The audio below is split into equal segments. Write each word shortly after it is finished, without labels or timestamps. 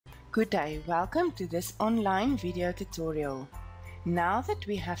Good day, welcome to this online video tutorial. Now that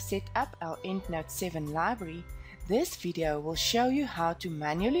we have set up our Endnote 7 library, this video will show you how to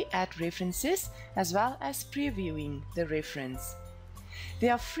manually add references as well as previewing the reference.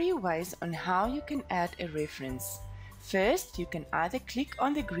 There are three ways on how you can add a reference. First, you can either click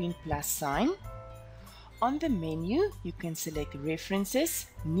on the green plus sign. On the menu, you can select References,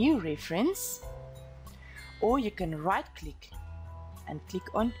 New Reference, or you can right-click and click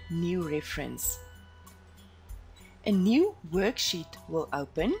on New Reference. A new worksheet will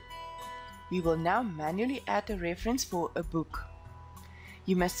open. We will now manually add a reference for a book.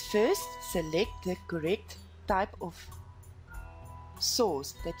 You must first select the correct type of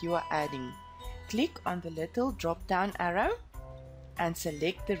source that you are adding. Click on the little drop-down arrow and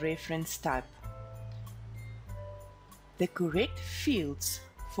select the reference type. The correct fields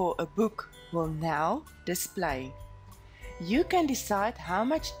for a book will now display. You can decide how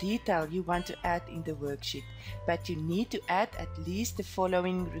much detail you want to add in the worksheet, but you need to add at least the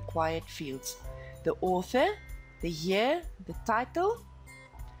following required fields: the author, the year, the title,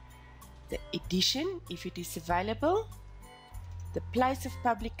 the edition if it is available, the place of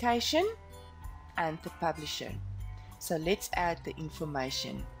publication, and the publisher. So let's add the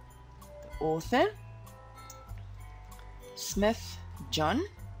information. The author, Smith John.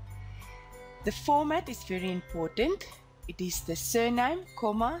 The format is very important. It is the surname,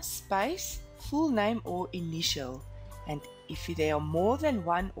 comma, space, full name or initial. And if there are more than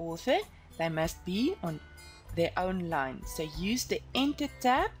one author, they must be on their own line. So use the Enter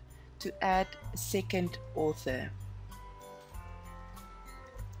tab to add a second author.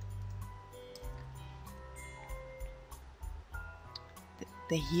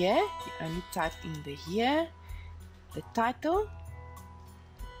 The year, you only type in the year. The title,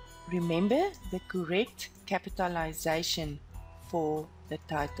 remember the correct capitalization for the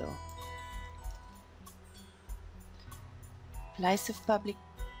title. Place of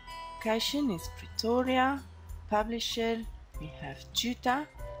publication is Pretoria. Publisher, we have TUT,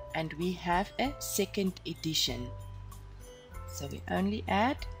 and we have a second edition. So we only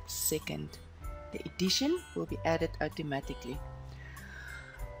add second. The edition will be added automatically.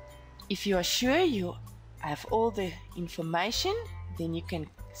 If you are sure you have all the information, then you can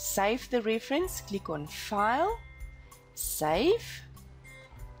save the reference. Click on File, Save,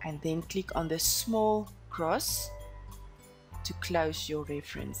 and then click on the small cross to close your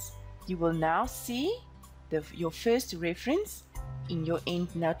reference. You will now see your first reference in your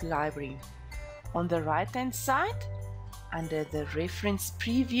Endnote library. On the right hand side, under the Reference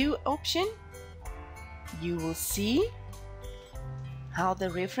Preview option, you will see how the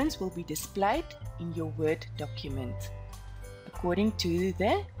reference will be displayed in your Word document according to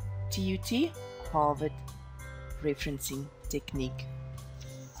the TUT Harvard referencing technique.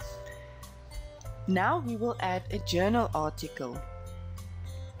 Now we will add a journal article.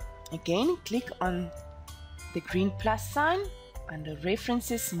 Again, click on the green plus sign under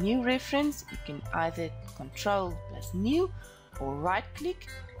References, New Reference. You can either Control plus New or right click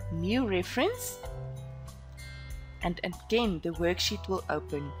New Reference. And again, the worksheet will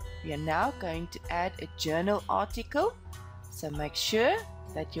open. We are now going to add a journal article. So make sure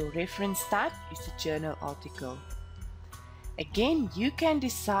that your reference type is a journal article. Again, you can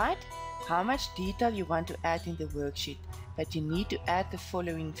decide how much detail you want to add in the worksheet, but you need to add the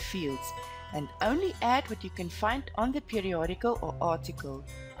following fields, and only add what you can find on the periodical or article.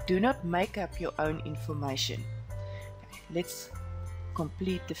 Do not make up your own information. Okay, let's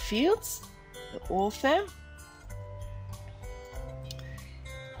complete the fields. The author.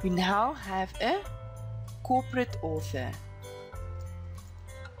 We now have a corporate author.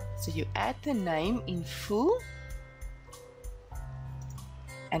 So you add the name in full,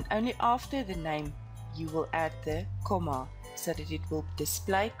 and only after the name you will add the comma so that it will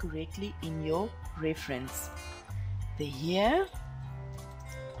display correctly in your reference. The year,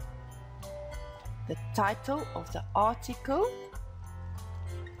 the title of the article,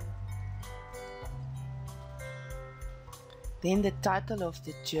 then the title of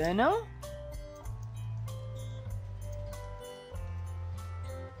the journal,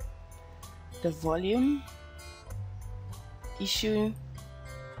 the volume, issue,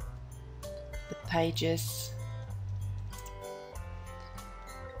 the pages,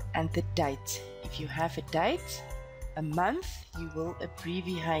 and the date. If you have a date, a month, you will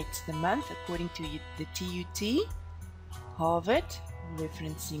abbreviate the month according to the TUT Harvard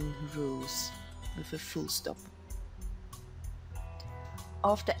referencing rules with a full stop.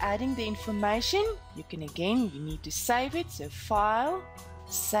 After adding the information, you need to save it. So File,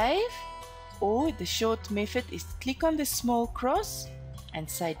 Save, or the short method is click on the small cross and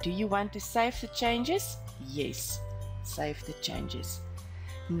say, do you want to save the changes? Yes, save the changes.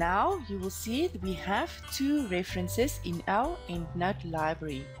 Now you will see that we have 2 references in our Endnote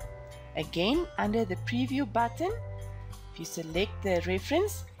library. Again, under the preview button, if you select the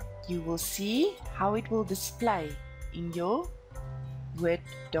reference, you will see how it will display in your Word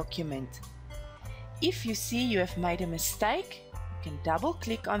document. If you see you have made a mistake, you can double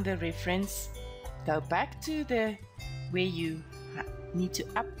click on the reference, go back to where you need to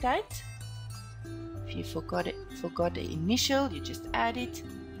update. If you forgot the initial, you just add it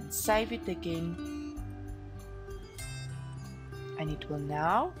and save it again, and it will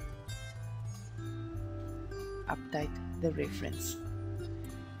now update the reference.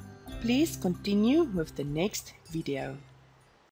 Please continue with the next video.